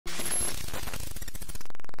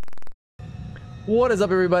What is up,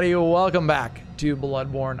 everybody? Welcome back to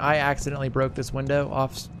Bloodborne. I accidentally broke this window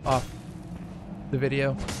off the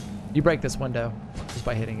video. You break this window just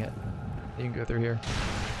by hitting it. You can go through here.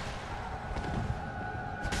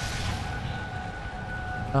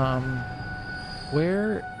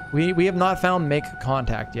 Where we have not found make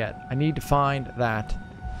contact yet. I need to find that.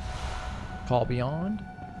 Call beyond.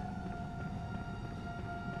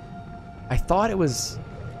 I thought it was.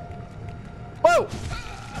 Whoa!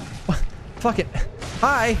 Fuck it.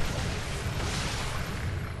 Hi.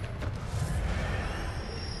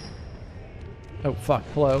 Oh fuck.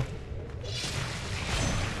 Hello.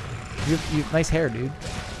 You have nice hair, dude.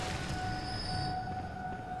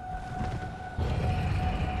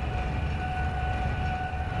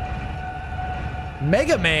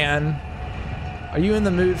 Mega Man. Are you in the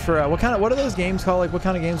mood for what are those games called? Like, what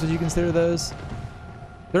kind of games would you consider those?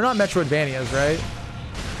 They're not Metroidvanias, right?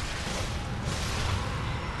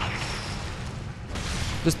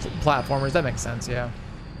 Just platformers. That makes sense. Yeah.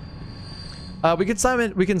 We can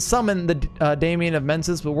summon the Damien of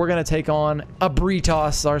Mensis, but we're gonna take on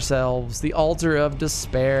Abritos ourselves, the Altar of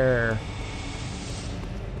Despair.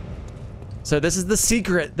 So this is the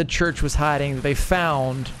secret the church was hiding that they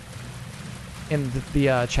found in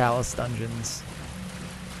the Chalice dungeons.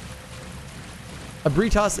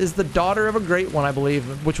 Abritos is the daughter of a great one, I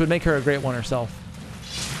believe, which would make her a great one herself.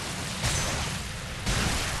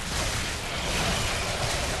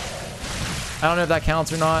 I don't know if that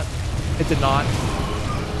counts or not. It did not.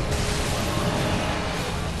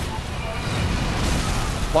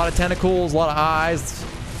 A lot of tentacles, a lot of eyes.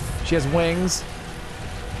 She has wings.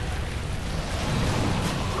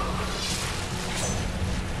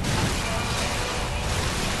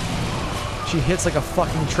 She hits like a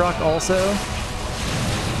fucking truck also.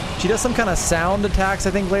 She does some kind of sound attacks,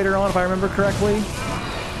 I think, later on, if I remember correctly.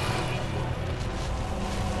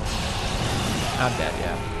 I'm dead,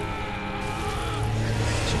 yeah.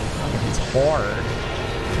 It's hard.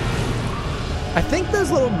 I think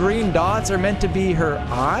those little green dots are meant to be her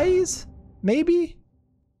eyes, maybe?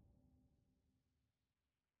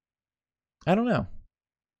 I don't know.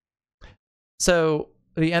 So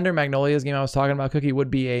the Ender Magnolias game I was talking about, Cookie,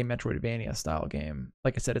 would be a Metroidvania style game.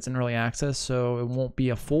 Like I said, it's in early access, so it won't be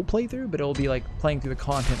a full playthrough, but it'll be like playing through the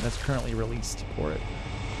content that's currently released for it.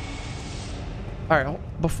 All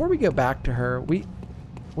right, before we go back to her,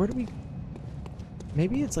 where do we?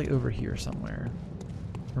 Maybe it's like over here somewhere.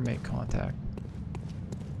 Or make contact.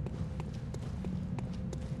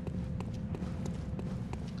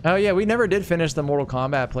 Oh yeah, we never did finish the Mortal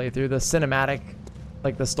Kombat playthrough, the cinematic,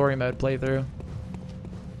 like the story mode playthrough.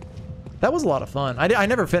 That was a lot of fun. I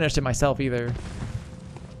never finished it myself either.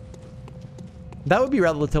 That would be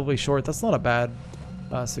relatively short. That's not a bad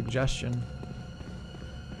suggestion.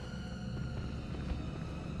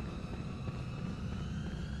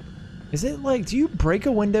 Is it like, do you break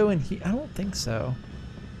a window in here? I don't think so.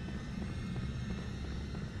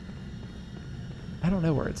 I don't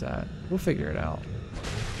know where it's at. We'll figure it out.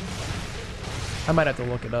 I might have to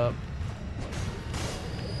look it up.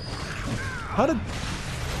 How did...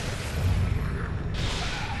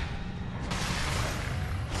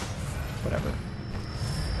 Whatever.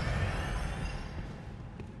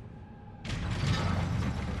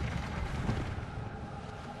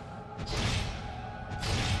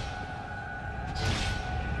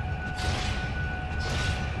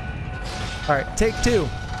 All right, take two.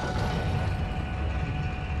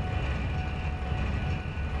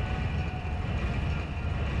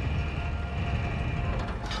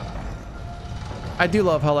 I do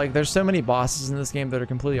love how, like, there's so many bosses in this game that are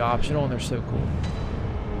completely optional and they're so cool.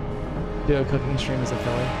 Do a cooking stream as a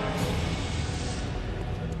filler.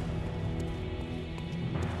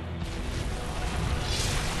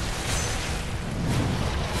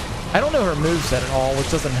 I don't know her moveset at all,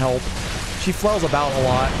 which doesn't help. She flails about a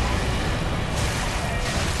lot.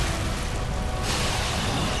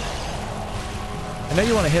 I know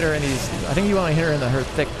you want to hit her in these. I think you want to hit her in her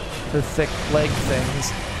thick leg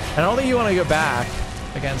things. And I don't think you want to go back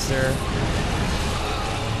against her.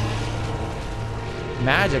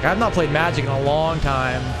 Magic. I've not played Magic in a long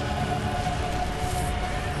time.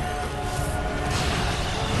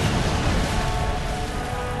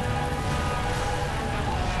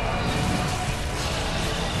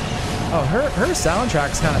 Oh, her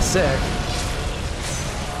soundtrack's kind of sick.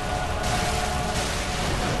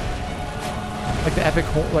 Like the epic,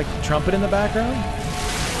 like, trumpet in the background.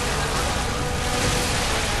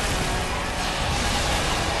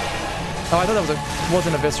 Oh, I thought that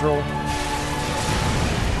wasn't a visceral.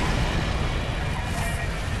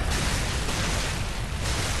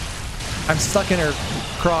 I'm stuck in her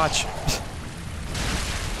crotch.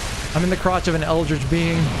 I'm in the crotch of an eldritch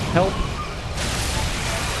being. Help.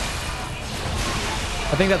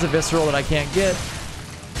 I think that's a visceral that I can't get.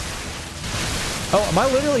 Oh, am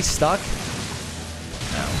I literally stuck?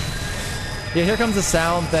 No. Yeah, here comes the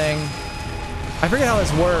sound thing. I forget how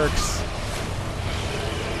this works.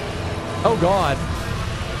 Oh god.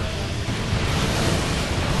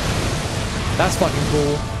 That's fucking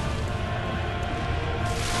cool.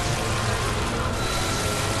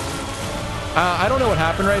 I don't know what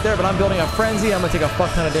happened right there, but I'm building a frenzy. I'm gonna take a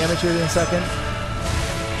fuck ton of damage here in a second.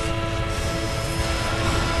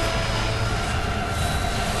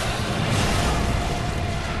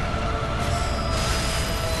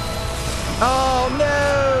 Oh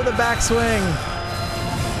no, the backswing.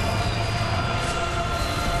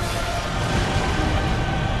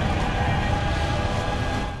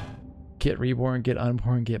 Get reborn, get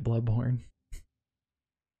unborn, get bloodborne.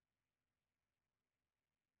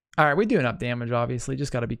 All right, we do enough damage, obviously.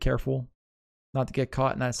 Just got to be careful not to get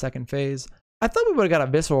caught in that second phase. I thought we would have got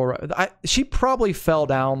a visceral. She probably fell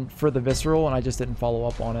down for the visceral, and I just didn't follow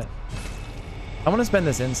up on it. I want to spend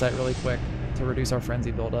this insight really quick to reduce our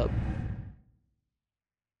frenzy buildup.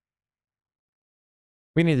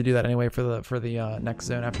 We need to do that anyway for the next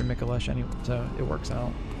zone after Mikulesh, anyway, so it works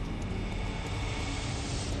out.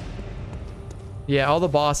 Yeah, all the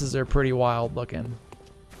bosses are pretty wild looking.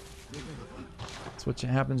 That's what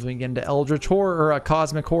happens when you get into Eldritch Horror or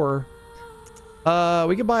Cosmic Horror.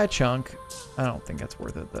 We could buy a chunk. I don't think that's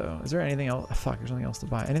worth it though. Is there anything else? Fuck, there's nothing else to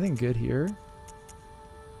buy. Anything good here?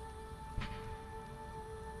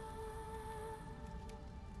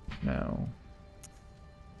 No.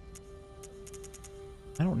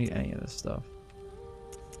 I don't need any of this stuff.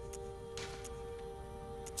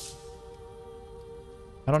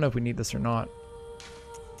 I don't know if we need this or not.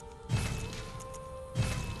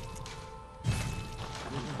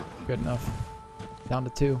 Good enough. Down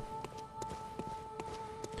to 2.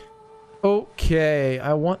 Okay,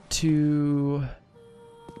 I want to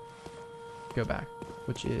go back,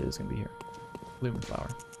 which is going to be here. Lumen Flower.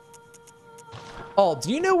 Oh,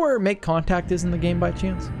 do you know where Make Contact is in the game by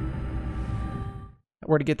chance?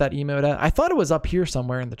 Where to get that emote at? I thought it was up here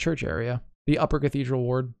somewhere in the church area. The Upper Cathedral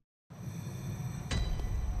Ward.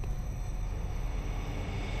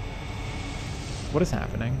 What is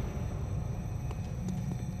happening?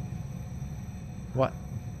 What?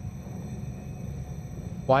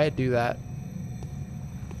 Why it do that?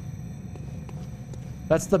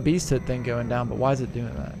 That's the beasthood thing going down, but why is it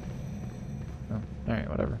doing that? Oh, alright,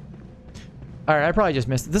 whatever. Alright, I probably just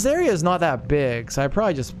missed it. This area is not that big, so I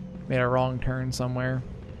probably just made a wrong turn somewhere.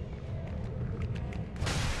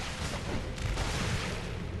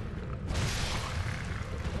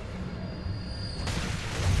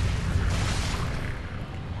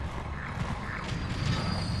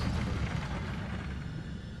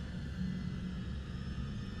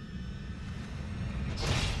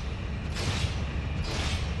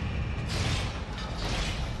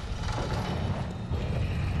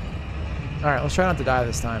 Alright, let's try not to die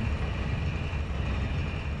this time.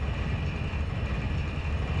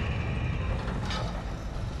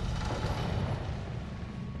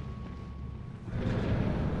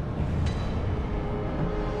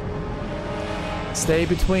 Stay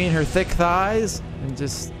between her thick thighs and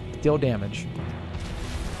just deal damage.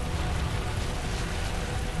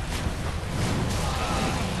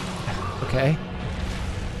 Okay.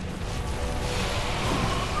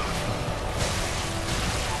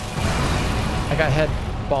 I got head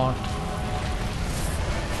bonked.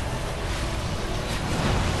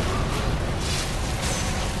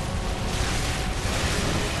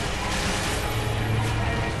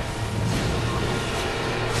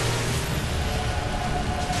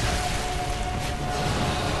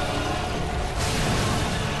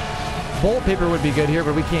 Bolt paper would be good here,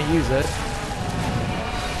 but we can't use it.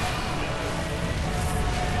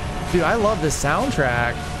 Dude, I love this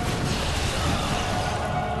soundtrack.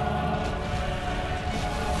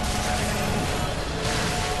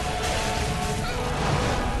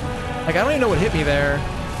 Like, I don't even know what hit me there.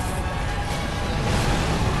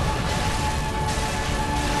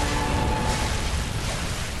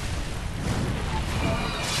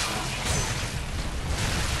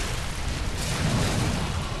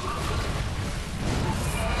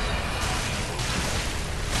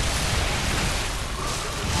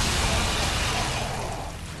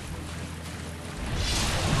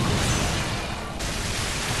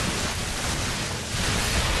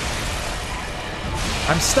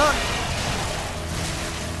 I'm stuck.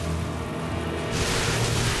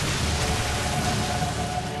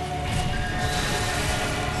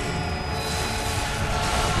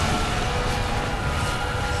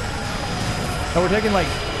 Oh, we're taking like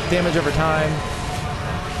damage over time.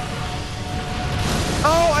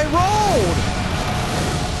 Oh, I rolled!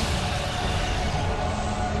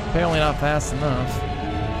 Apparently not fast enough.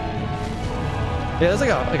 Yeah, there's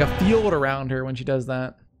like a field around her when she does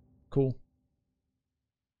that. Cool.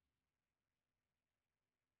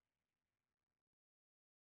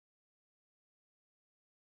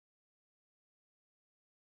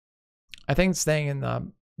 I think staying in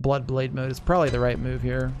the Blood Blade mode is probably the right move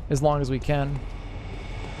here, as long as we can.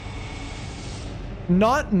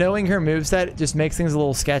 Not knowing her moveset just makes things a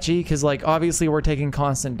little sketchy, because like obviously we're taking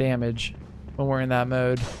constant damage when we're in that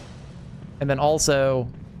mode. And then also,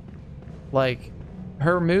 like,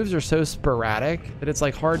 her moves are so sporadic that it's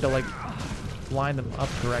like hard to like line them up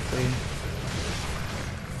correctly.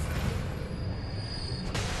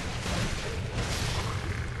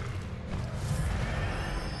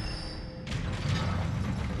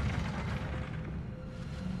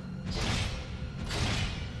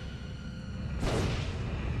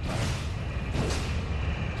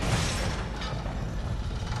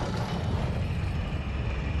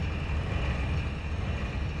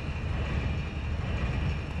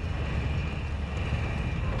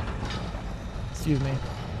 Excuse me.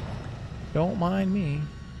 Don't mind me.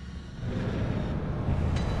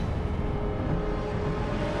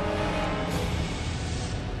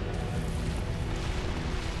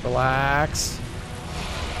 Relax.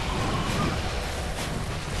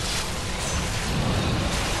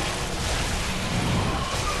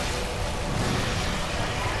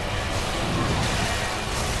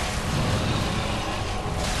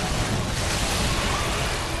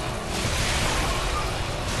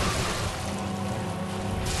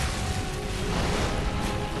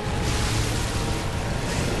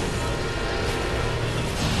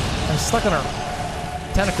 Stuck on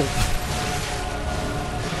her tentacle.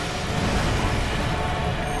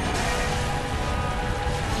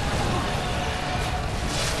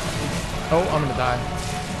 Oh, I'm gonna die.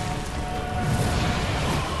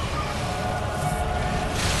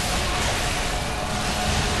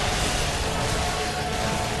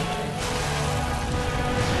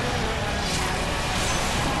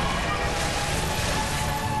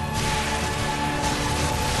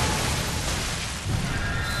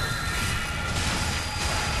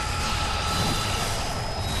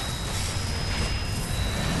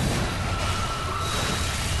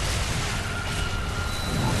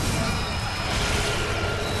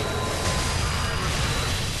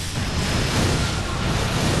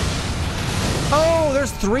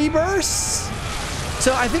 There's 3 bursts?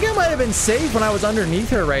 So I think I might have been safe when I was underneath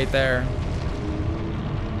her right there.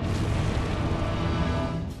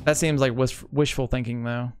 That seems like wishful thinking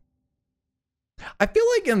though. I feel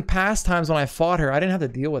like in past times when I fought her, I didn't have to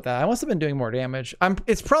deal with that. I must have been doing more damage.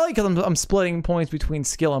 It's probably because I'm splitting points between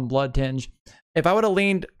skill and Bloodtinge. If I would have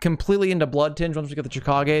leaned completely into Bloodtinge once we get the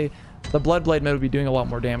Chikage, the Bloodblade mode would be doing a lot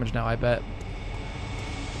more damage now, I bet.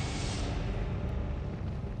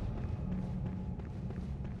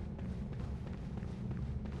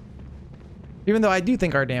 Even though I do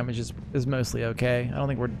think our damage is mostly okay. I don't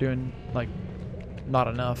think we're doing, like, not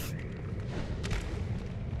enough.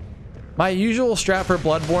 My usual strat for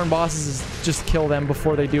Bloodborne bosses is just kill them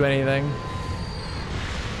before they do anything.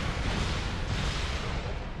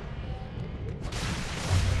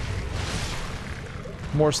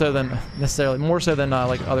 More so than necessarily, more so than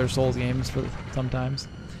like other Souls games for sometimes.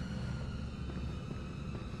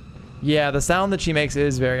 Yeah, the sound that she makes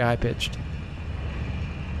is very high-pitched.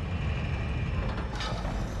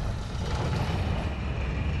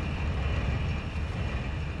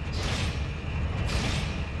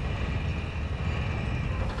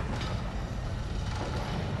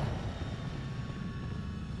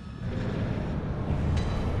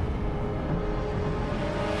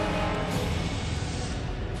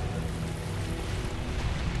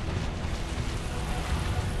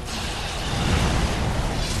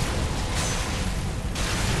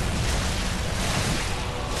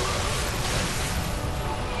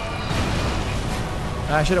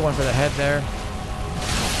 I should have went for the head there.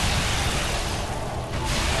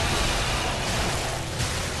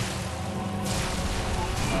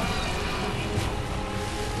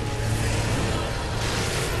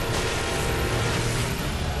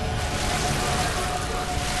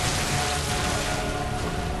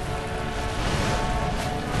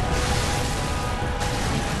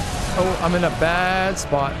 Oh, I'm in a bad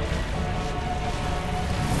spot.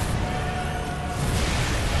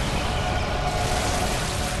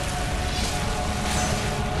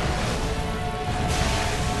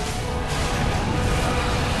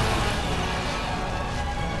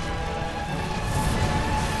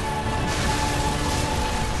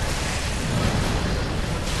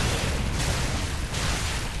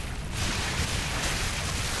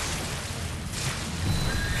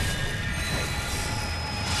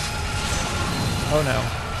 Oh no.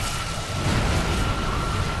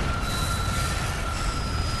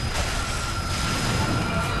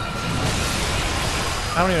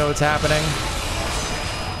 I don't even know what's happening.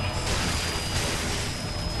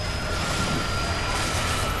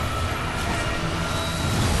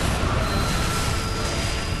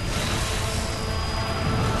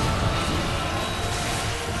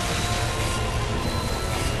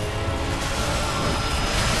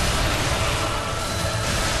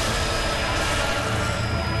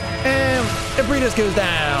 Debris just goes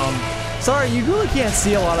down. Sorry, you really can't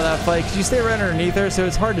see a lot of that fight because you stay right underneath her, so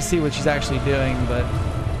it's hard to see what she's actually doing, but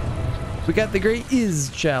we got the Great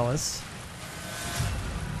Is Chalice.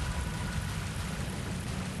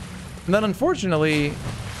 And then unfortunately,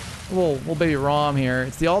 we'll baby Rom here.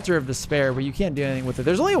 It's the Altar of Despair, but you can't do anything with it.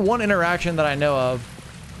 There's only one interaction that I know of,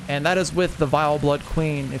 and that is with the Vile Blood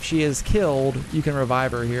Queen. If she is killed, you can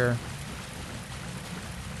revive her here.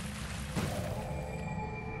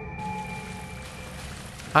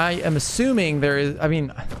 I am assuming there is, I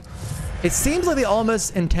mean, it seems like they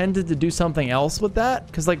almost intended to do something else with that,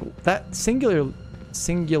 because like that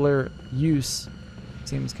singular use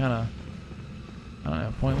seems kind of, I don't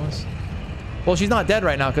know, pointless. Well, she's not dead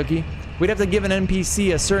right now, Cookie. We'd have to give an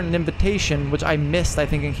NPC a certain invitation, which I missed, I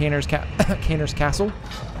think, in Kaner's castle,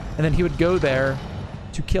 and then he would go there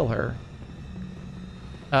to kill her.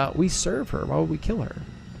 We serve her. Why would we kill her?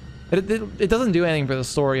 It doesn't do anything for the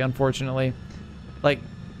story, unfortunately. Like,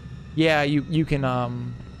 yeah, you can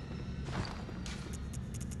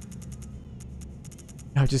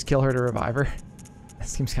no, just kill her to revive her. That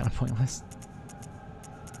seems kind of pointless.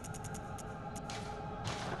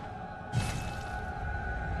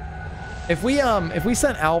 If we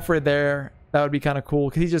sent Alfred there, that would be kind of cool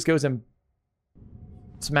because he just goes and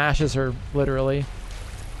smashes her literally.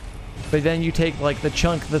 But then you take like the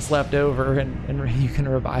chunk that's left over and you can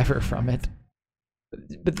revive her from it.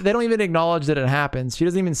 But they don't even acknowledge that it happens. She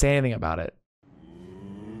doesn't even say anything about it.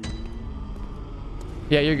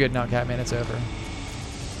 Yeah, you're good now, Catman. It's over.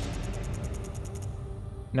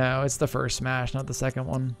 No, it's the first smash, not the second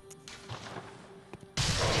one.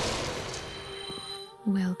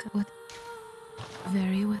 Welcome.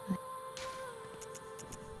 Very well.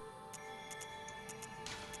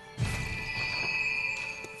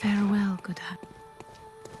 Farewell, good heart.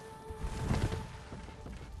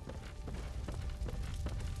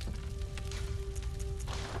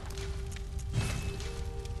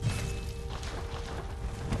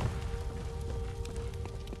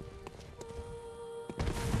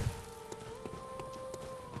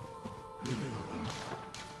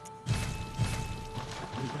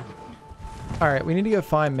 All right, we need to go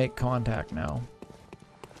find make contact now.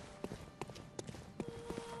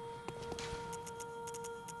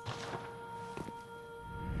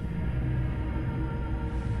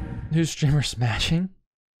 Who's streamer smashing?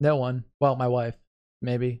 No one. Well, my wife,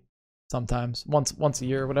 maybe. Sometimes, once a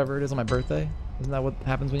year, or whatever it is on my birthday. Isn't that what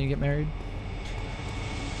happens when you get married?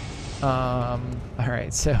 All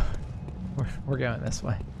right, so we're going this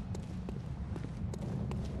way.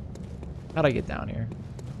 How'd I get down here?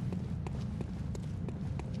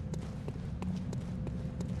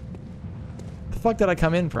 The fuck did I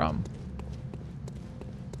come in from?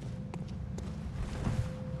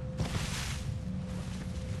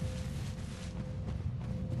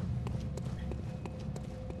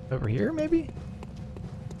 Over here, maybe?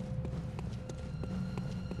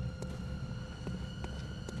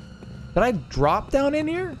 Did I drop down in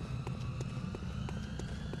here?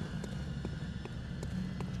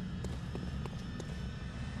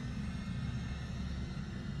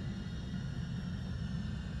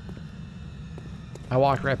 I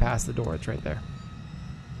walked right past the door. It's right there.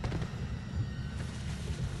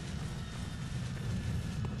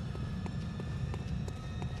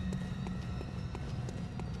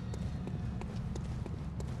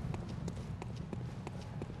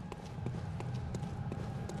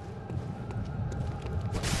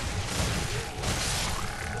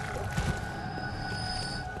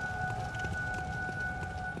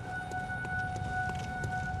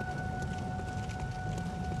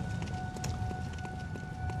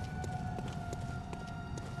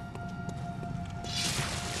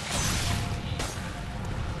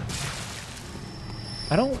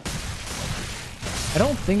 I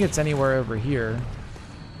don't think it's anywhere over here.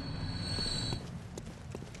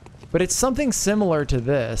 But it's something similar to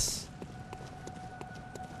this.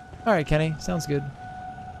 All right, Kenny, sounds good.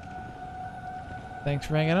 Thanks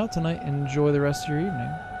for hanging out tonight. Enjoy the rest of your evening.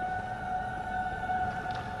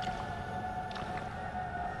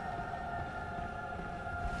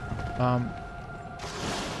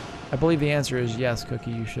 I believe the answer is yes,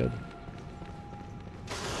 Cookie, you should.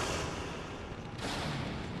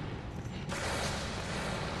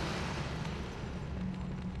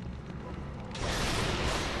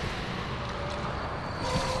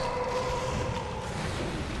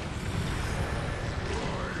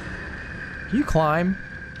 Can you climb?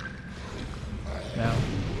 No.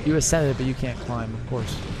 You ascended, but you can't climb, of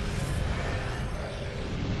course.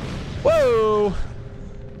 Whoa!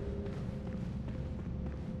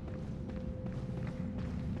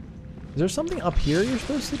 Is there something up here you're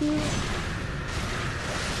supposed to do?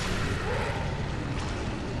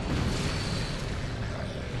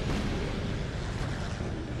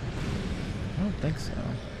 I don't think so.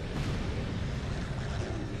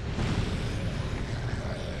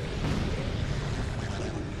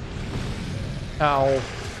 Ow.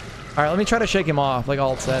 Alright, let me try to shake him off, like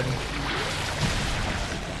Alt said.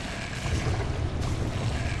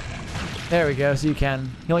 There we go, so you can.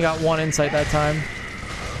 He only got one insight that time.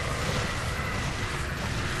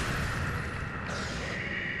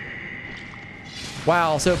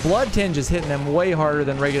 Wow, so Bloodtinge is hitting them way harder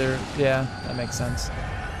than regular. Yeah, that makes sense.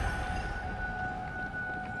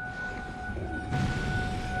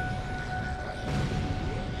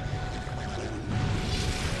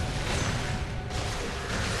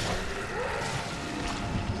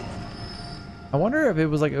 I wonder if it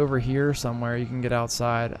was like over here somewhere you can get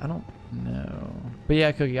outside. I don't know. But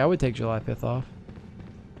yeah, Cookie, I would take July 5th off.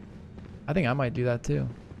 I think I might do that too.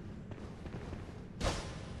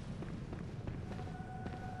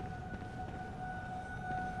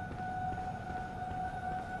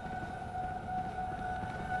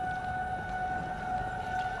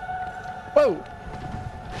 Whoa!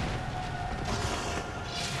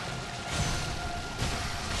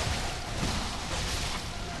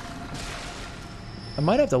 I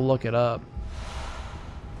might have to look it up.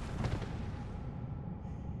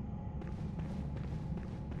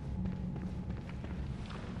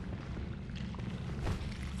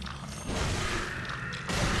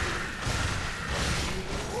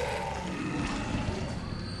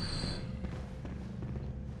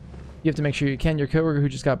 You have to make sure you can. Your coworker who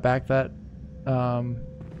just got back that, my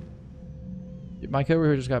coworker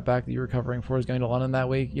who just got back that you're recovering for is going to London that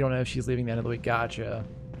week. You don't know if she's leaving the end of the week. Gotcha.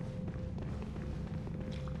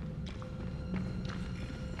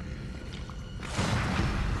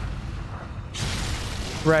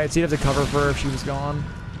 Right, so you'd have to cover for her if she was gone.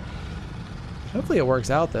 Hopefully it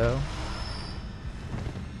works out though.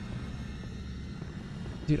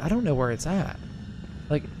 Dude, I don't know where it's at.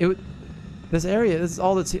 Like, it would... This area, this is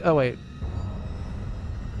all that's... Oh, wait.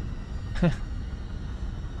 I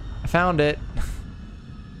found it.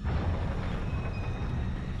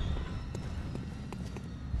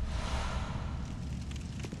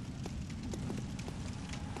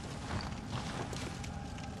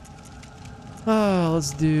 Oh,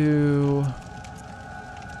 let's do...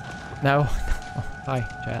 No. Hi,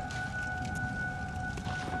 chat.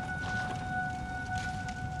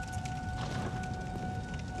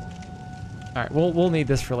 All right, we'll need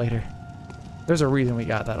this for later. There's a reason we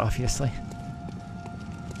got that, obviously.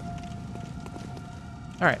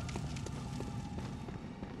 All right.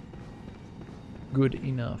 Good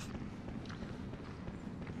enough.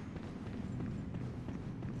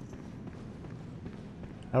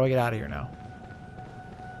 How do I get out of here now?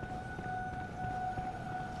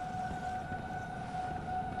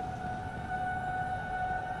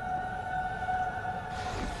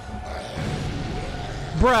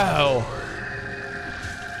 Bro!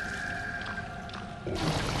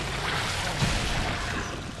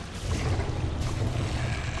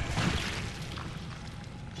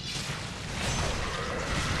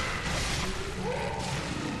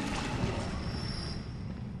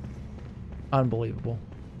 Unbelievable.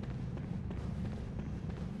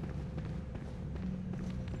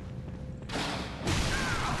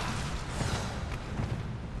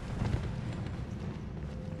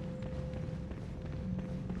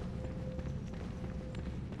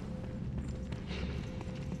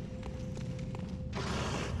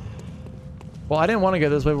 Well, I didn't want to go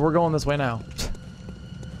this way, but we're going this way now.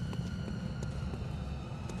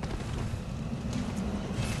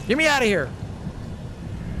 Get me out of here!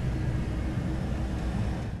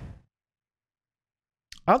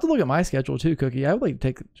 I'll have to look at my schedule too, Cookie. I would like to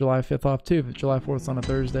take July 5th off too, if July 4th is on a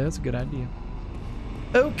Thursday. That's a good idea.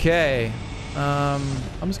 Okay. I'm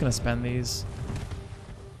just gonna spend these.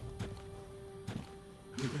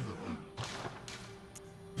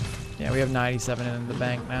 Yeah, we have 97 in the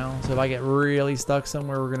bank now. So if I get really stuck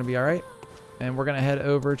somewhere, we're gonna be all right. And we're gonna head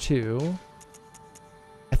over to,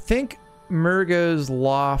 I think, Murgo's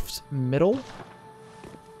Loft Middle.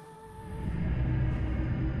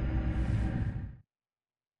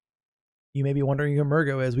 You may be wondering who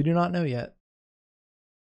Murgo is. We do not know yet.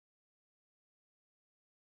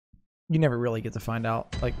 You never really get to find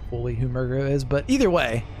out, like, fully who Murgo is, but either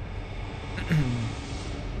way.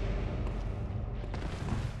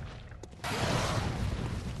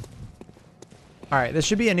 All right, this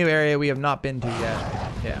should be a new area we have not been to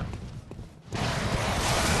yet. Yeah.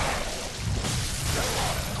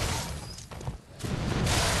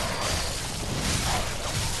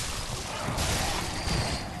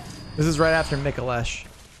 This is right after Mikulesh.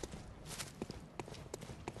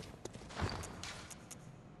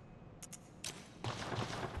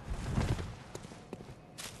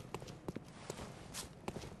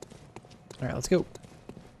 All right, let's go.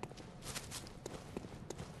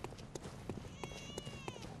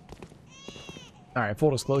 All right, full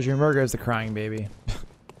disclosure, Murga is the crying baby.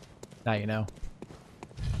 Now you know.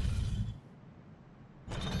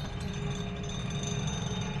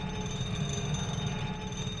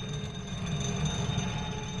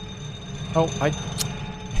 Oh,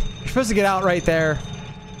 you're supposed to get out right there.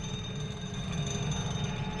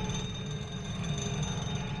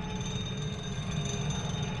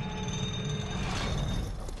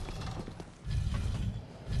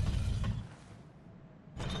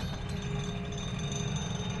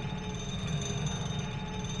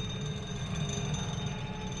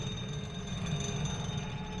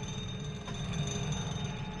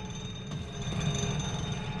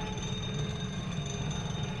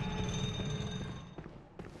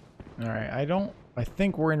 Alright, I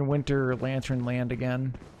think we're in Winter Lantern Land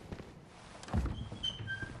again.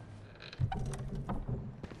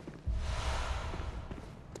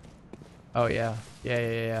 Oh yeah.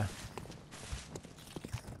 Yeah.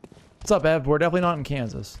 What's up, Ev? We're definitely not in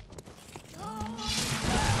Kansas.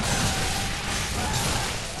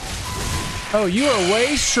 Oh, you are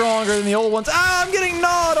way stronger than the old ones. Ah, I'm getting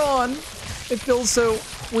gnawed on! It feels so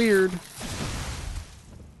weird.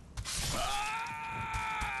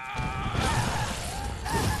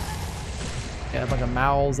 Yeah, a bunch of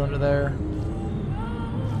mouths under there.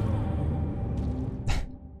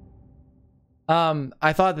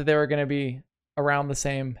 I thought that they were going to be around the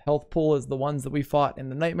same health pool as the ones that we fought in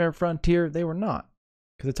the Nightmare Frontier. They were not.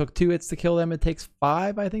 Because it took 2 hits to kill them. It takes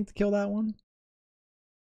 5, I think, to kill that one.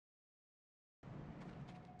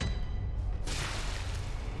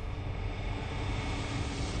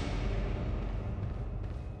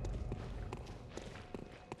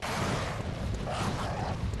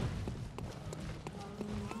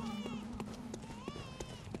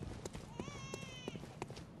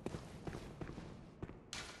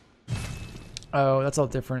 Oh, that's all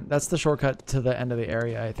different. That's the shortcut to the end of the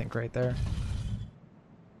area, I think, right there.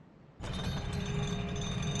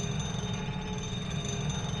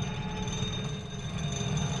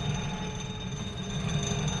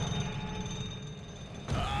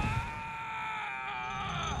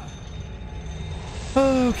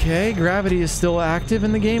 Okay, gravity is still active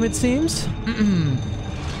in the game, it seems.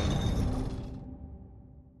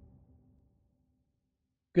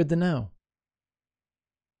 Good to know.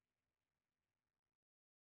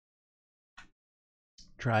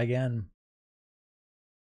 Try again.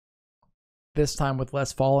 This time with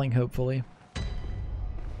less falling, hopefully.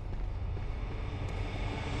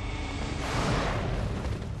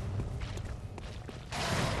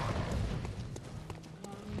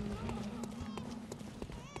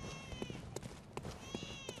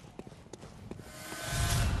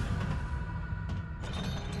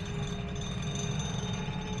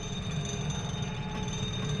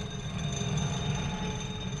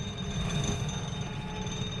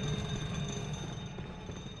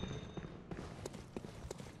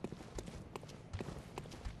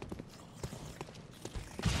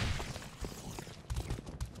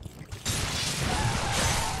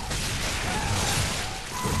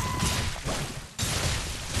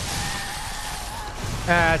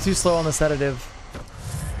 Ah, too slow on the sedative.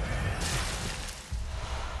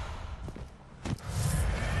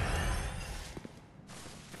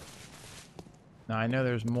 Now I know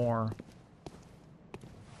there's more.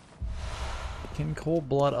 Kin Cold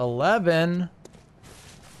Blood 11.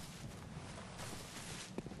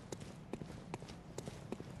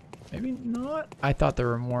 Maybe not. I thought there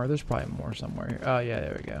were more. There's probably more somewhere here. Oh yeah,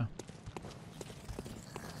 there we go.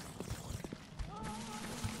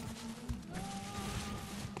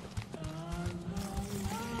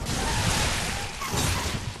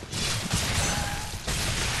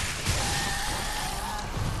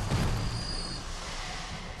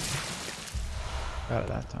 Got it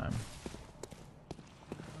that time.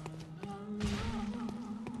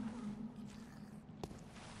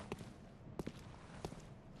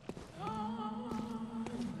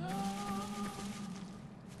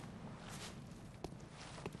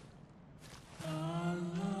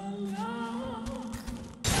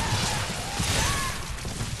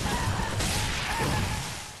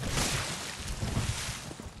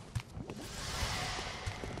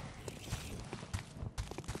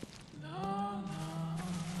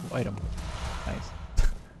 item. Nice.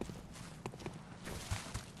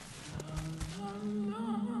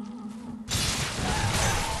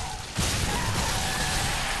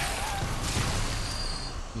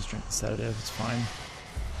 Just drink the sedative, it's fine.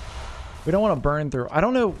 We don't want to burn through. I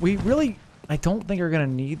don't know. I don't think we're going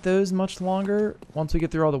to need those much longer once we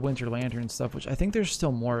get through all the winter lantern stuff, which I think there's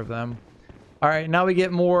still more of them. All right, now we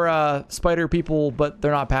get more spider people, but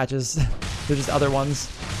they're not patches. They're just other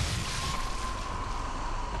ones.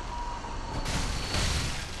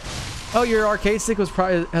 Oh, your arcade stick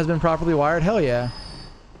has been properly wired? Hell yeah.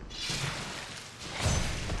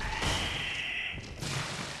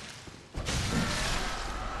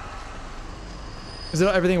 Is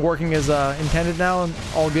everything working as intended now and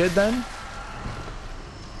all good then?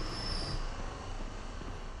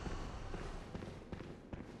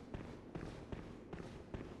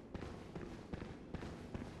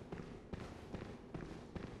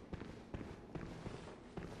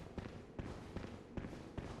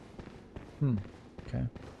 Okay.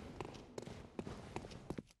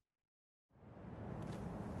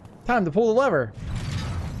 Time to pull the lever.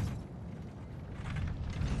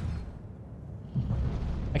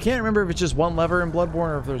 I can't remember if it's just one lever in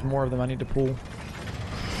Bloodborne or if there's more of them I need to pull.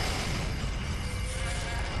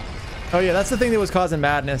 Oh yeah, that's the thing that was causing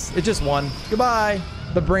madness. It's just one. Goodbye.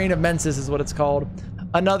 The brain of Mensis is what it's called.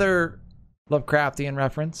 Another Lovecraftian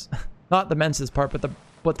reference. Not the Mensis part, but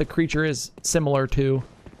what the creature is similar to.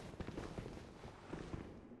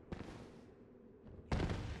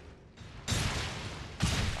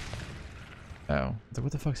 Oh,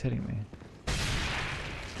 what the fuck's hitting me?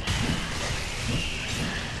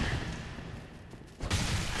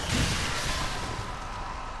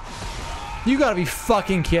 You gotta be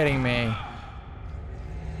fucking kidding me.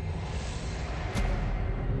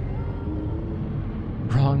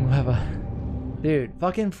 Wrong lever. Dude,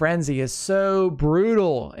 fucking Frenzy is so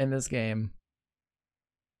brutal in this game.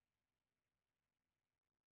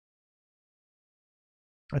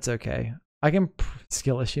 That's okay. I can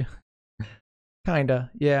skill issue. Kinda,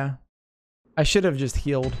 yeah. I should have just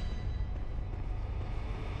healed.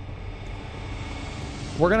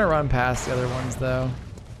 We're gonna run past the other ones though.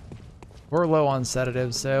 We're low on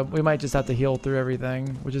sedatives, so we might just have to heal through everything,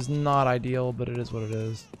 which is not ideal, but it is what it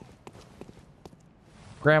is.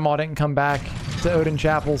 Grandma didn't come back to Odin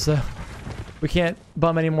Chapel, so we can't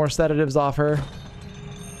bum any more sedatives off her.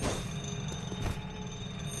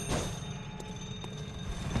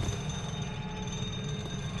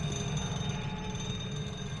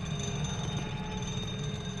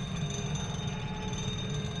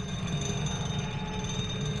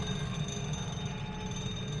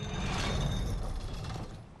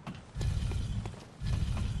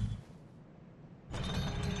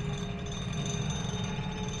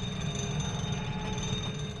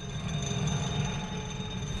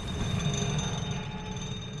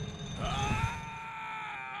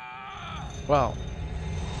 Well,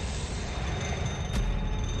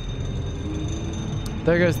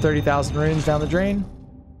 there goes 30,000 runes down the drain.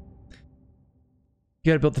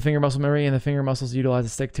 You gotta build the finger muscle memory, and the finger muscles utilize the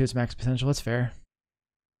stick to its max potential. That's fair.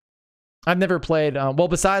 I've never played, well,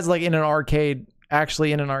 besides like in an arcade,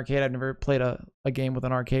 actually in an arcade, I've never played a game with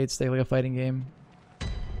an arcade stick, like a fighting game.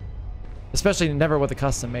 Especially never with a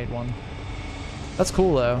custom made one. That's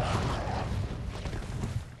cool though.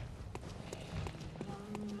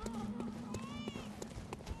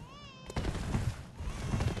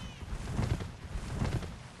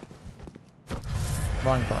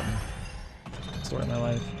 Wrong button. Story of my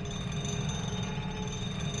life.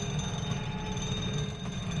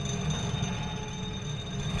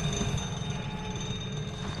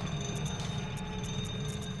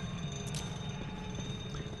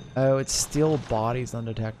 Oh, it's steel bodies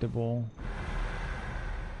undetectable.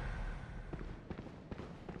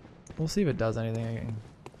 We'll see if it does anything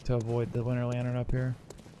to avoid the winter lantern up here.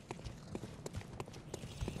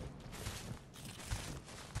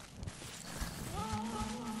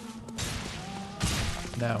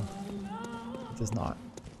 No, it does not.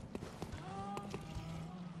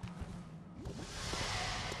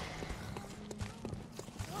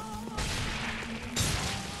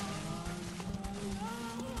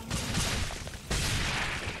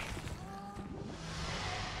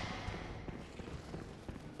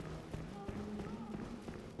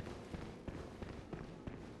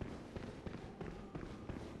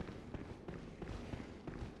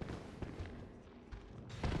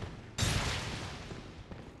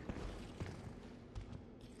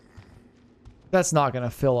 That's not gonna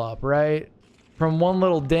fill up, right? From one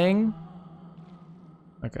little ding?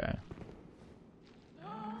 Okay.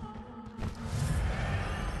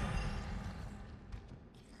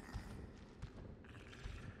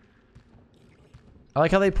 I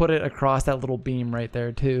like how they put it across that little beam right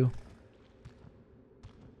there too.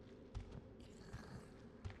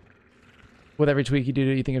 With every tweak you do,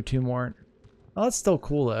 you think of 2 more. Oh, that's still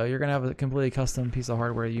cool though. You're gonna have a completely custom piece of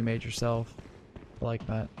hardware you made yourself. I like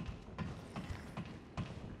that.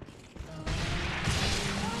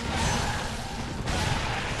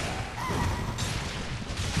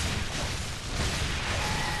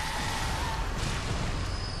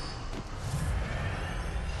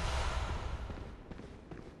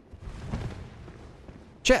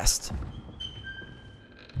 Chest.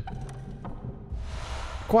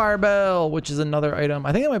 Choir bell, which is another item.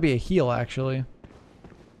 I think it might be a heal, actually.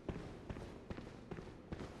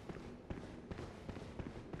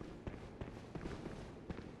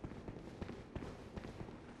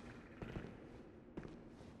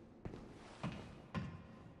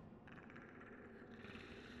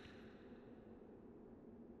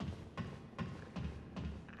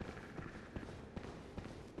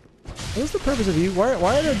 What's the purpose of you? Why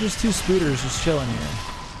are there just 2 spooters just chilling here?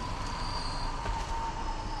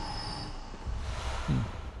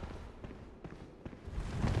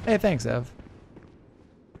 Hey, thanks, Ev.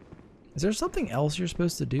 Is there something else you're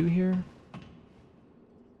supposed to do here?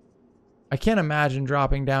 I can't imagine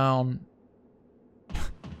dropping down.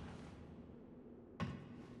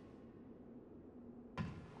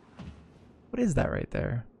 What is that right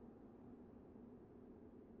there?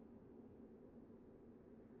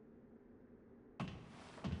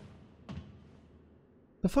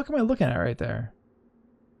 The fuck am I looking at right there?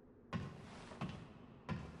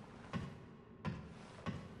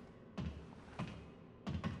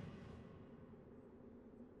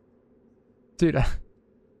 Dude,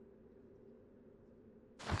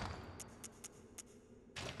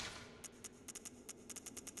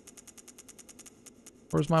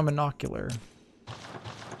 where's my monocular?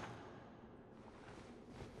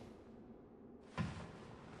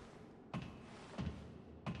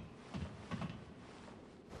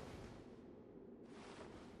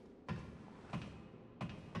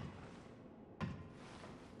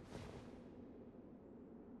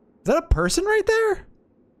 Is that a person right there?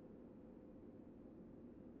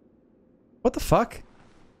 What the fuck?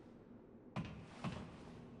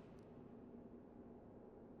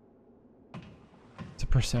 It's a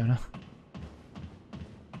persona.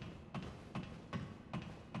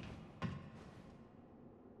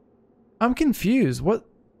 I'm confused. What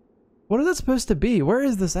is that supposed to be? Where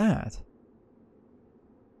is this at?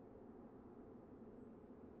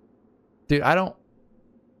 Dude, I don't...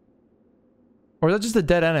 Or is that just a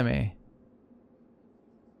dead enemy?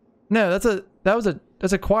 No, that's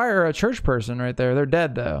a choir or a church person right there. They're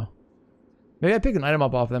dead though. Maybe I picked an item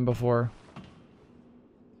up off them before.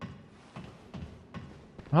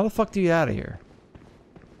 How the fuck do you get out of here?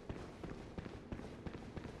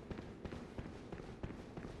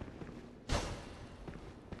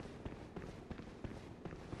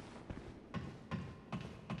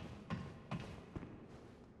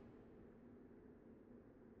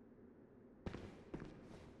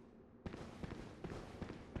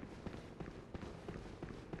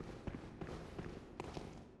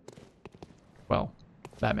 Well,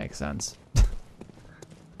 that makes sense.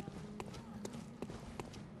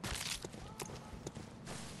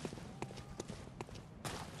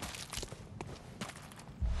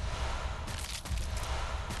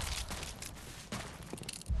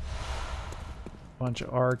 Bunch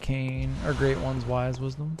of arcane, or great one's wise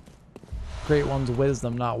wisdom. Great one's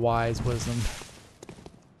wisdom, not wise wisdom.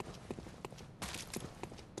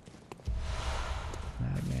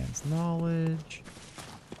 Madman's knowledge.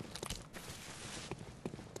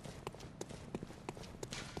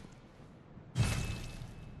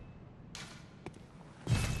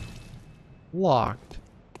 Locked.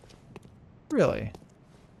 Really?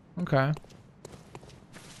 Okay.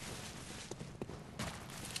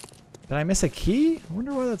 Did I miss a key? I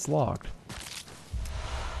wonder why that's locked.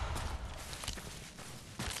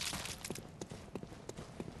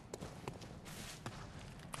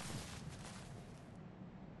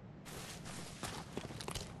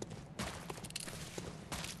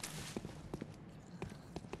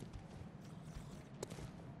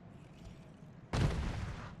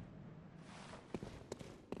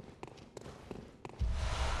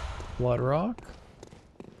 Blood rock.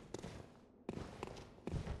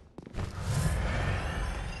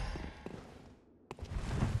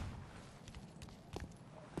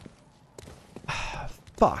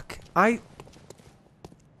 Fuck. I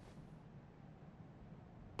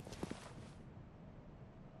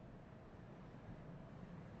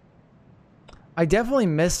definitely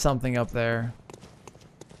missed something up there.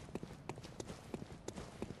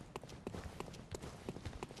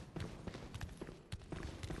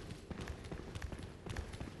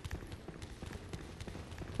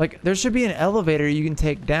 Like, there should be an elevator you can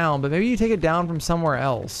take down, but maybe you take it down from somewhere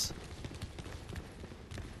else.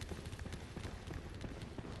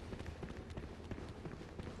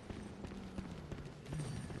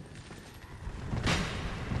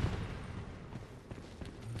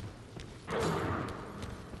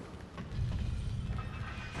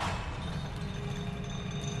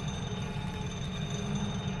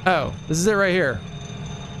 Oh, this is it right here.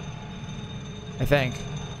 I think.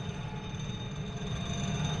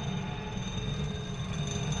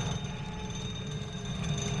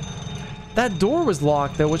 That door was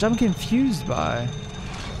locked though, which I'm confused by.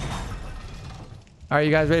 Alright,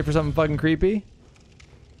 you guys ready for something fucking creepy?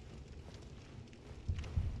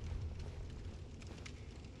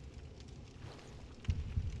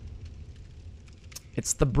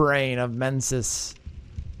 It's the brain of Mensis.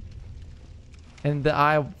 And the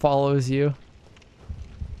eye follows you.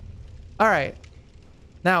 Alright.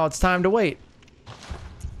 Now it's time to wait.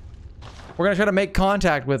 We're gonna try to make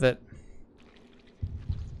contact with it.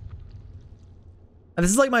 And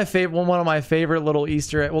this is like my favorite, one of my favorite little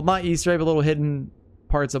Easter egg, well not Easter egg, but little hidden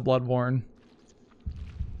parts of Bloodborne.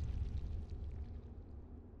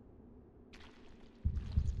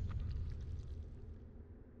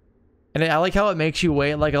 And I like how it makes you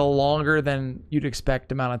wait like a longer than you'd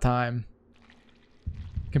expect amount of time.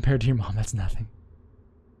 Compared to your mom, that's nothing.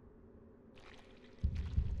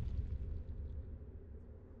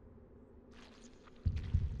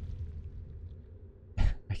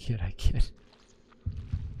 I kid.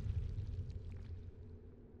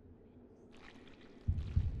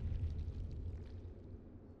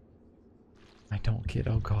 I don't kid,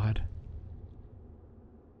 oh god.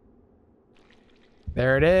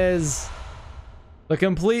 There it is. The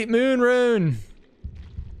complete moon rune.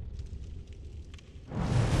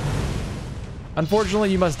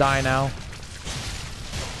 Unfortunately, you must die now.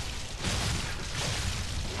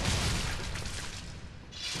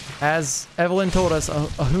 As Evelyn told us, a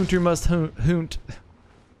hunter must hunt.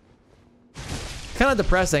 Kind of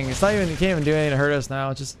depressing. It's not even, you can't even do anything to hurt us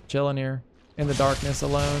now. It's just chilling here in the darkness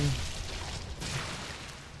alone.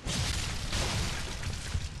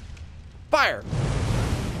 Fire!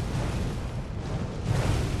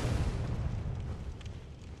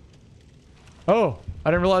 Oh,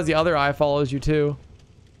 I didn't realize the other eye follows you too.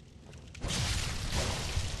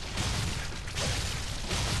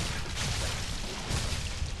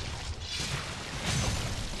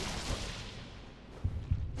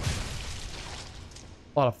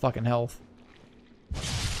 A lot of fucking health.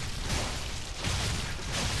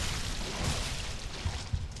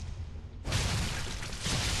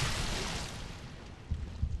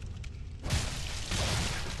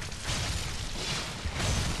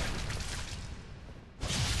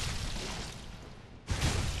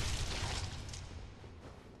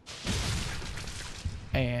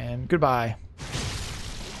 And goodbye.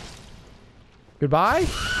 Goodbye?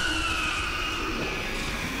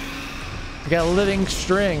 We got a living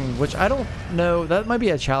string, which I don't know. That might be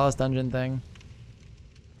a chalice dungeon thing.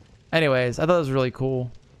 Anyways, I thought it was really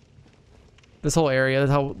cool. This whole area,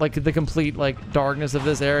 how like the complete like darkness of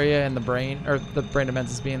this area and the brain, or the brain of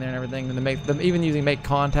Mensis being there and everything, and them even using make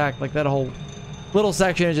contact, like that whole little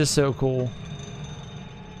section is just so cool.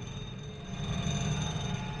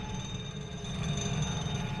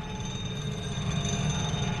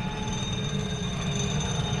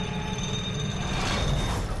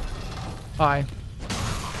 Hi.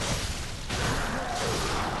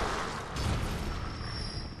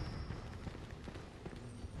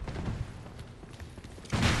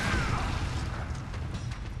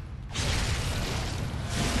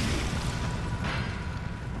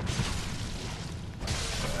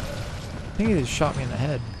 I think he just shot me in the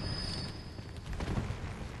head.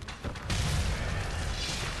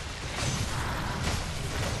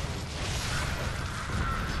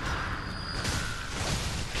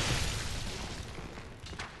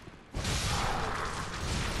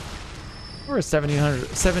 We're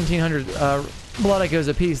 1700 blood echoes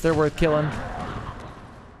a piece. They're worth killing.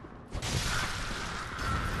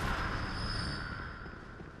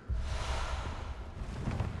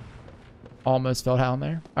 Almost fell down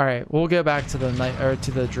there. All right, we'll go back to the night or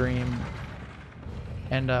to the dream,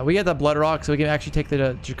 and we get the blood rock, so we can actually take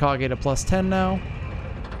the Chicago to +10 now.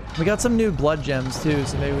 We got some new blood gems too,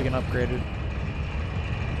 so maybe we can upgrade it.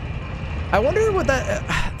 I wonder what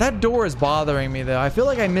that door is bothering me though. I feel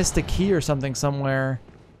like I missed a key or something somewhere,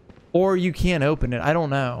 or you can't open it. I don't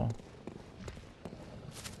know.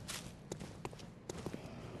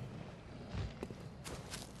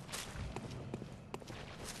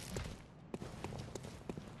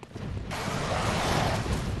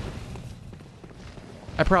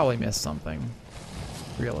 I probably missed something.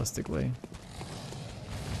 realistically.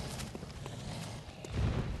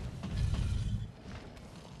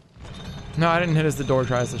 No, I didn't hit as the door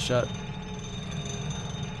tries to shut.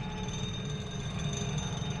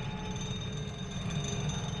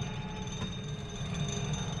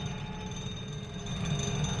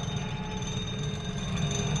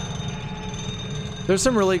 There's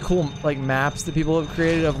some really cool like maps that people have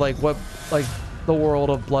created of like what like the world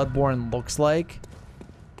of Bloodborne looks like.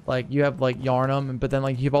 Like you have like Yharnam, but then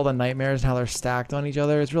like you have all the nightmares and how they're stacked on each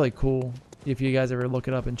other. It's really cool if you guys ever look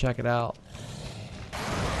it up and check it out.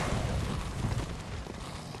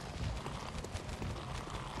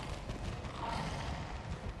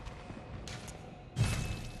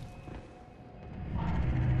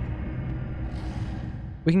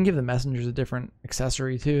 We can give the messengers a different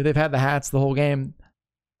accessory too. They've had the hats the whole game.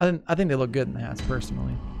 I think they look good in the hats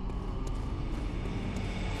personally.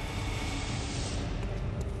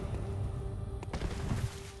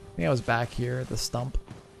 I think I was back here at the stump.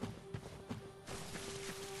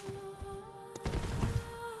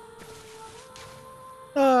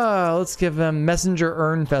 Let's give them Messenger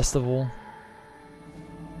Urn Festival.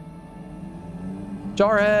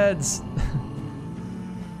 Jarheads!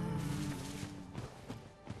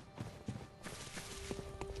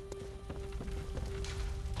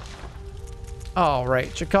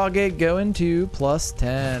 Alright, Chicago going to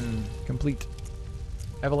 +10. Complete.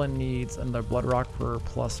 Evelyn needs another blood rock for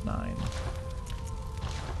 +9.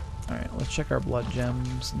 Alright, let's check our blood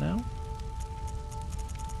gems now.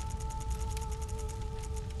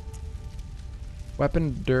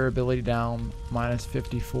 Weapon durability down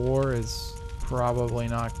 -54 is probably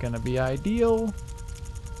not going to be ideal.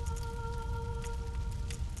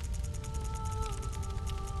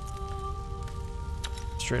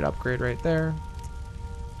 Straight upgrade right there.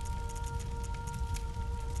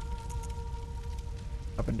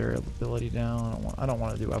 Weapon durability down. I don't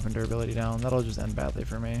want to do weapon durability down. That'll just end badly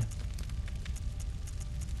for me.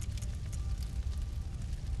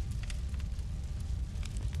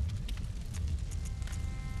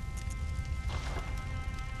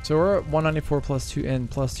 So we're at 194 +2 and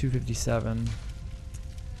 +257.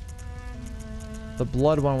 The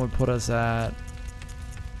blood one would put us at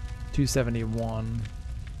 271.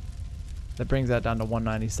 That brings that down to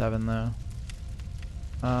 197 though.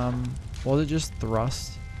 Was it just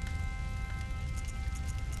thrust?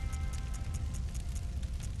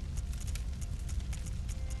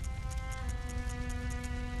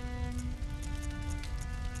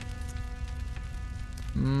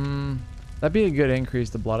 That'd be a good increase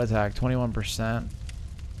to blood attack, 21%.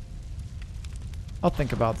 I'll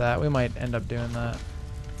think about that. We might end up doing that.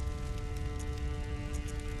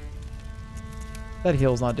 That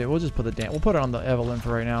heal's not due. We'll just put the we'll put it on the Evelyn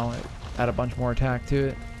for right now. Add a bunch more attack to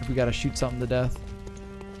it if we gotta shoot something to death.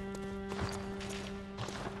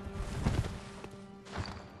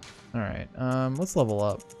 Alright, let's level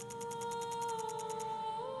up.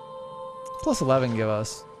 +11 give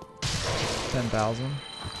us 10,000.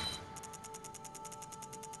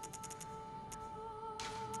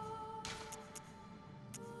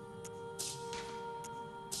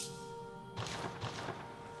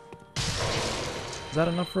 Is that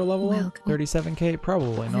enough for a level up? 37k?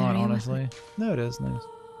 Probably not, honestly. No, it is. Nice.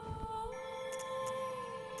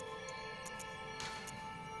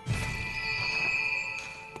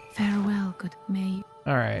 Farewell, good May.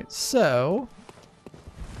 Alright, so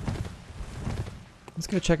let's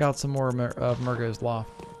go check out some more of Murgo's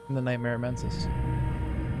Loft in the Nightmare of Mensis.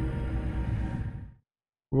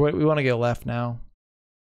 We want to go left now.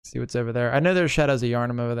 See what's over there. I know there's Shadows of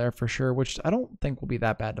Yharnam over there for sure, which I don't think will be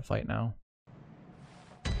that bad to fight now.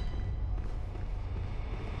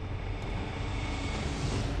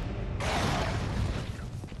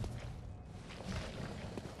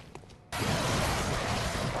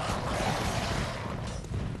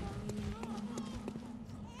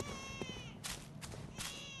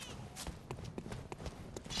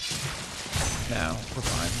 No, we're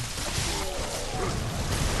fine.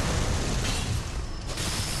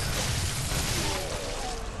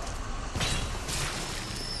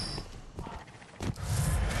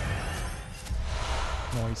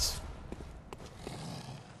 Nice.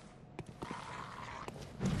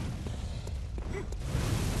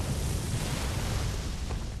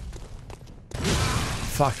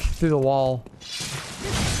 Fuck, through the wall.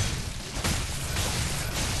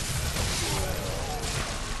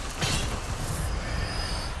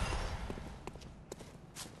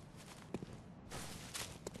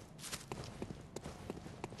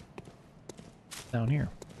 Down here.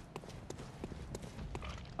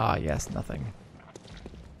 Ah, yes, nothing.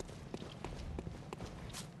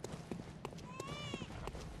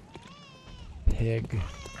 pig.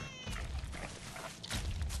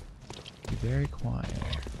 Be very quiet.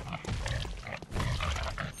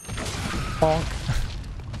 Bonk.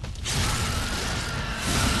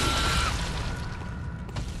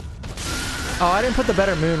 Oh, I didn't put the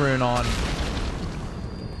better moon rune on.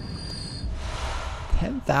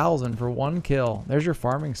 10,000 for one kill. There's your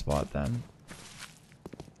farming spot then.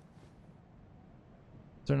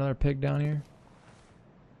 Is there another pig down here?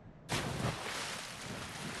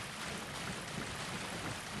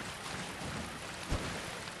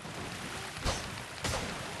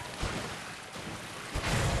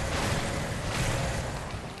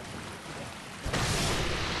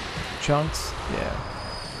 Chunks? Yeah.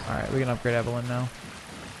 Alright, we can upgrade Evelyn now.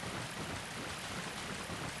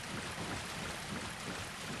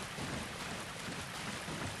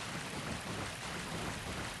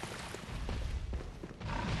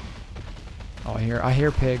 Oh, I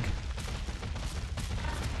hear pig.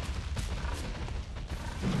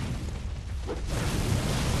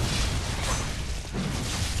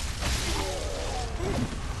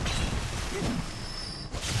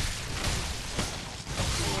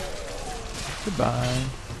 Goodbye.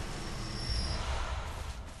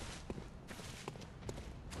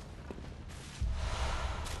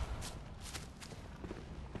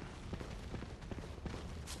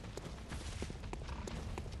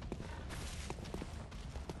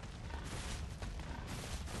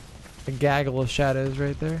 A gaggle of shadows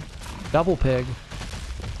right there. Double pig.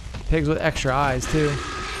 Pigs with extra eyes too.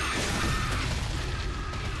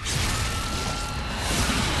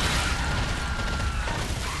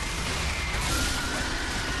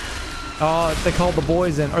 Oh, they called the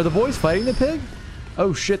boys in. Are the boys fighting the pig?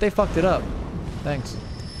 Oh shit, they fucked it up. Thanks.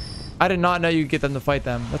 I did not know you could get them to fight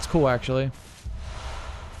them. That's cool, actually.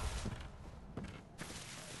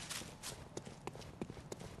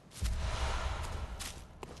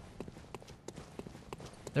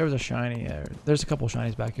 There was a shiny. There's a couple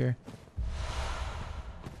shinies back here.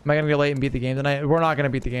 Am I gonna get late and beat the game tonight? We're not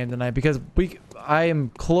gonna beat the game tonight because I am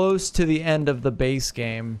close to the end of the base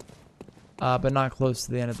game. But not close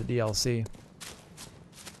to the end of the DLC.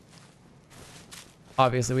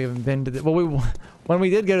 Obviously, we haven't been to the... Well, when we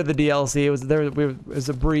did go to the DLC, it was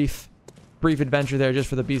a brief adventure there just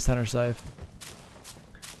for the Beast Hunter scythe.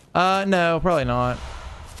 No, probably not.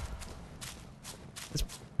 It's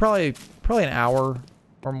probably an hour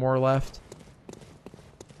or more left.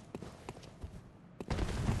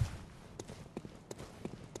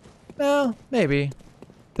 Well, maybe.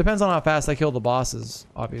 Depends on how fast I kill the bosses,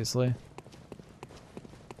 obviously.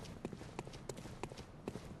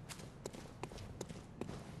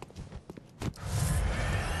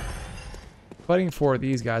 Fighting 4 of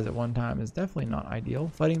these guys at one time is definitely not ideal.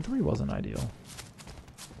 Fighting 3 wasn't ideal.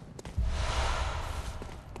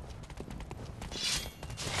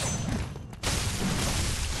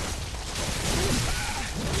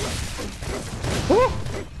 Woo!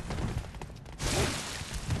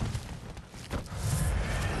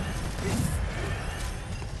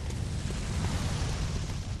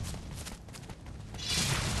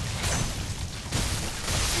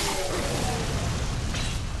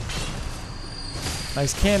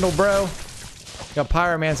 Nice candle, bro. Got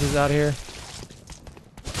pyromancers out here.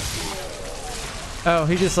 Oh,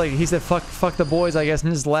 he said fuck the boys, I guess,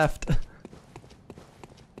 and just left.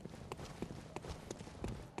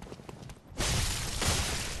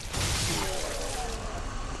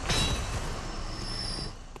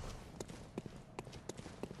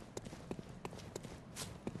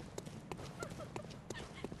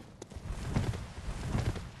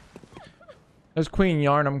 There's Queen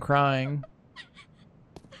Yharnam crying.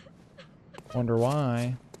 Wonder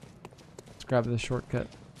why. Let's grab this shortcut.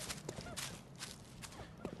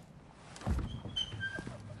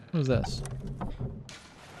 What is this?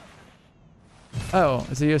 Oh,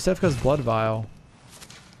 it's a Yosefka's blood vial.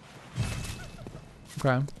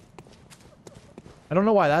 Okay. I don't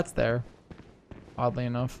know why that's there. Oddly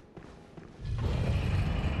enough.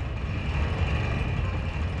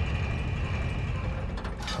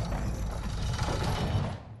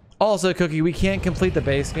 Also, Cookie, we can't complete the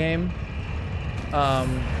base game.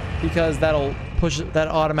 Because that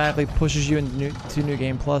automatically pushes you into New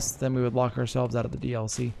Game Plus, then we would lock ourselves out of the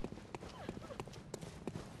DLC.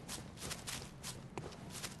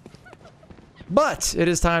 But it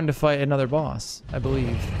is time to fight another boss, I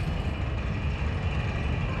believe.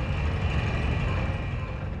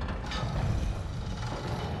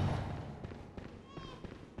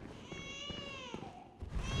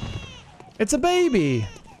 It's a baby!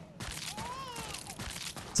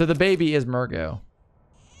 So the baby is Murgo.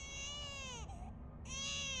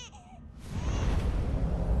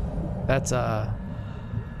 That's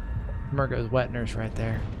Murgo's wet nurse right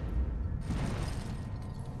there.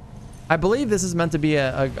 I believe this is meant to be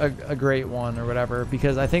a great one or whatever,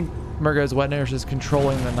 because I think Murgo's wet nurse is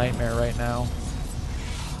controlling the nightmare right now.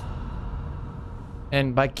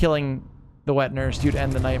 And by killing the wet nurse, you'd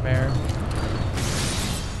end the nightmare.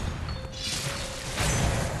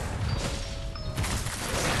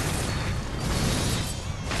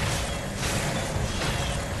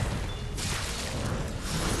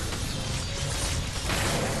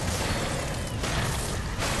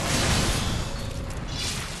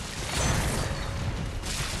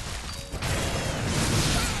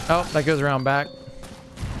 Oh, that goes around back.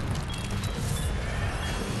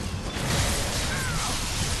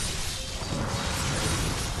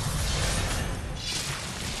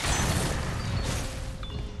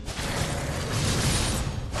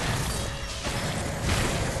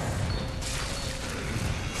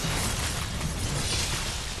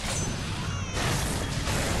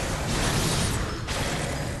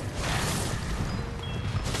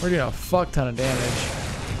 We're doing a fuck ton of damage.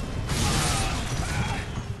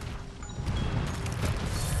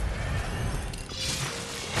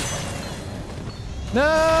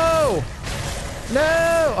 No!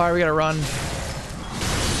 No! Alright, we gotta run.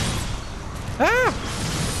 Ah!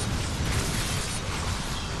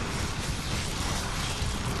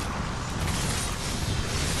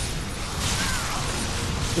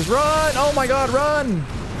 Just run! Oh my god, run!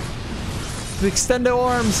 The extendo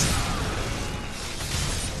arms.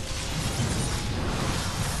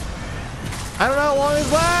 I don't know how long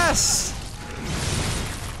this lasts.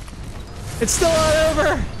 It's still not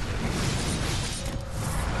over.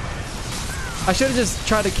 I should have just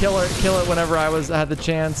tried to kill it whenever I had the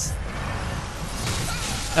chance.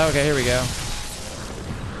 Okay, here we go.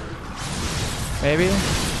 Maybe.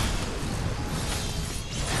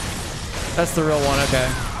 That's the real one. Okay.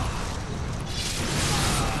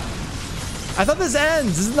 I thought this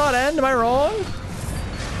ends. Does it not end? Am I wrong?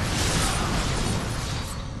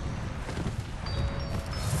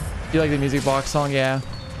 Do you like the music box song? Yeah.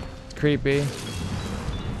 It's creepy.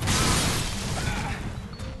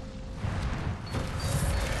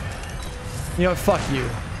 You know what? Fuck you.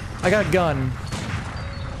 I got a gun.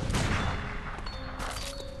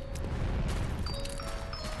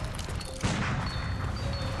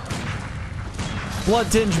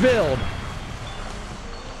 Bloodtinge build.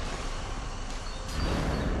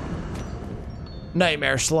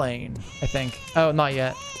 Nightmare slain, I think. Oh, not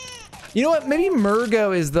yet. You know what? Maybe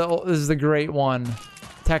Murgo is the great one,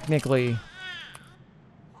 technically.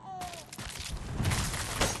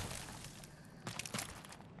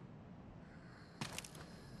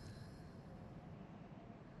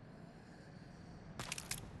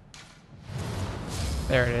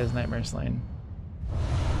 There it is, Nightmare Slain.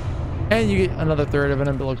 And you get another third of an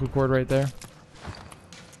umbilical cord right there.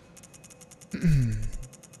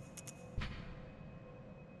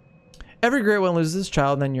 Every great one loses his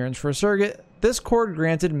child and then yearns for a surrogate. This cord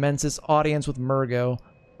granted Mensis audience with Murgo,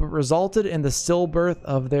 but resulted in the stillbirth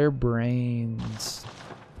of their brains.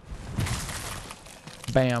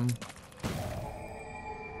 Bam.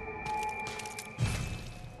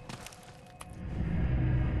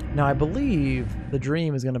 Now I believe the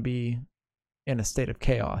dream is going to be in a state of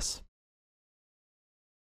chaos.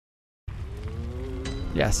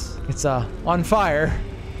 Yes, it's on fire.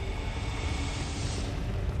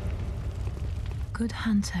 Good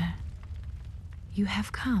hunter, you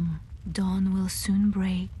have come. Dawn will soon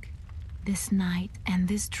break. This night and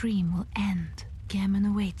this dream will end. Gammon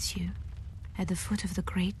awaits you at the foot of the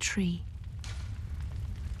great tree.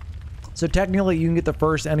 So technically you can get the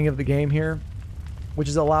first ending of the game here, which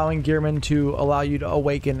is allowing Gearman to allow you to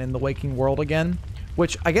awaken in the waking world again,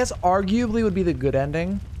 which I guess arguably would be the good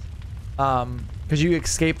ending, because you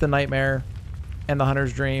escape the nightmare and the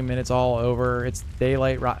hunter's dream and it's all over. It's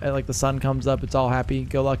daylight, like the sun comes up, it's all happy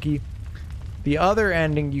go lucky. The other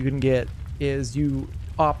ending you can get is you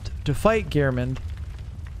opt to fight Gearman,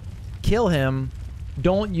 kill him,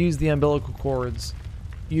 don't use the umbilical cords.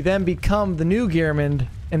 You then become the new Gearman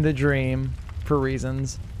in the dream for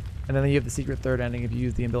reasons. And then you have the secret third ending if you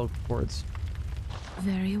use the umbilical cords.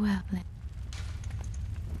 Very well.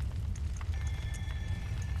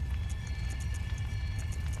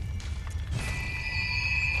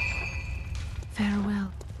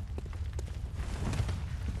 Farewell.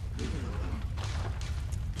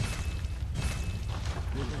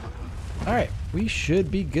 All right, we should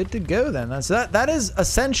be good to go then. So that is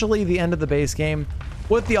essentially the end of the base game,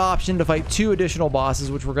 with the option to fight 2 additional bosses,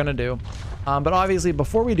 which we're gonna do. But obviously,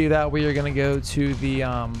 before we do that, we are gonna go to the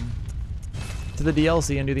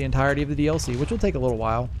DLC and do the entirety of the DLC, which will take a little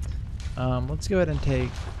while. Let's go ahead and take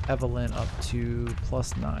Evelyn up to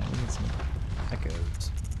 +9. We need some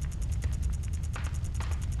echoes.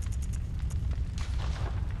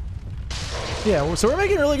 Yeah, so we're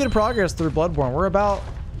making really good progress through Bloodborne.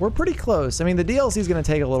 We're pretty close. I mean, the DLC is going to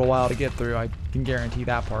take a little while to get through. I can guarantee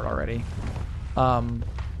that part already. But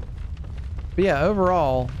yeah,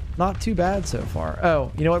 overall, not too bad so far.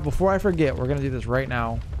 Oh, you know what? Before I forget, we're going to do this right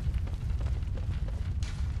now.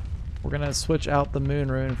 We're going to switch out the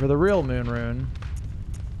moon rune for the real moon rune.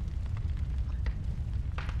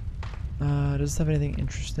 Does this have anything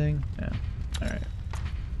interesting? Yeah. All right.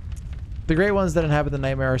 The great ones that inhabit the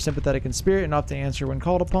nightmare are sympathetic in spirit and often answer when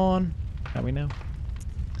called upon. Now we know.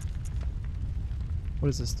 What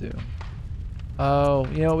does this do? Oh,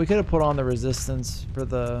 you know, we could have put on the resistance for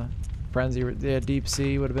the frenzy. Yeah, deep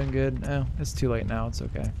sea would have been good. Oh, it's too late now. It's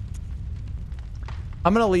okay.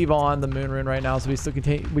 I'm gonna leave on the moon rune right now, so we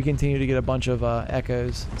continue to get a bunch of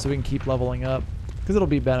echoes, so we can keep leveling up, because it'll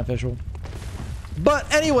be beneficial.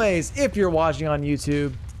 But anyways, if you're watching on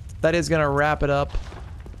YouTube, that is gonna wrap it up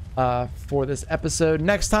for this episode.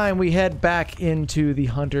 Next time we head back into the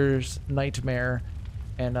Hunter's Nightmare,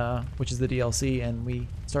 and which is the DLC, and we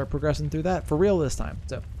start progressing through that for real this time.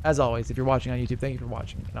 So as always, if you're watching on YouTube, thank you for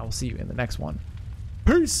watching, and I will see you in the next one.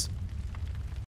 Peace.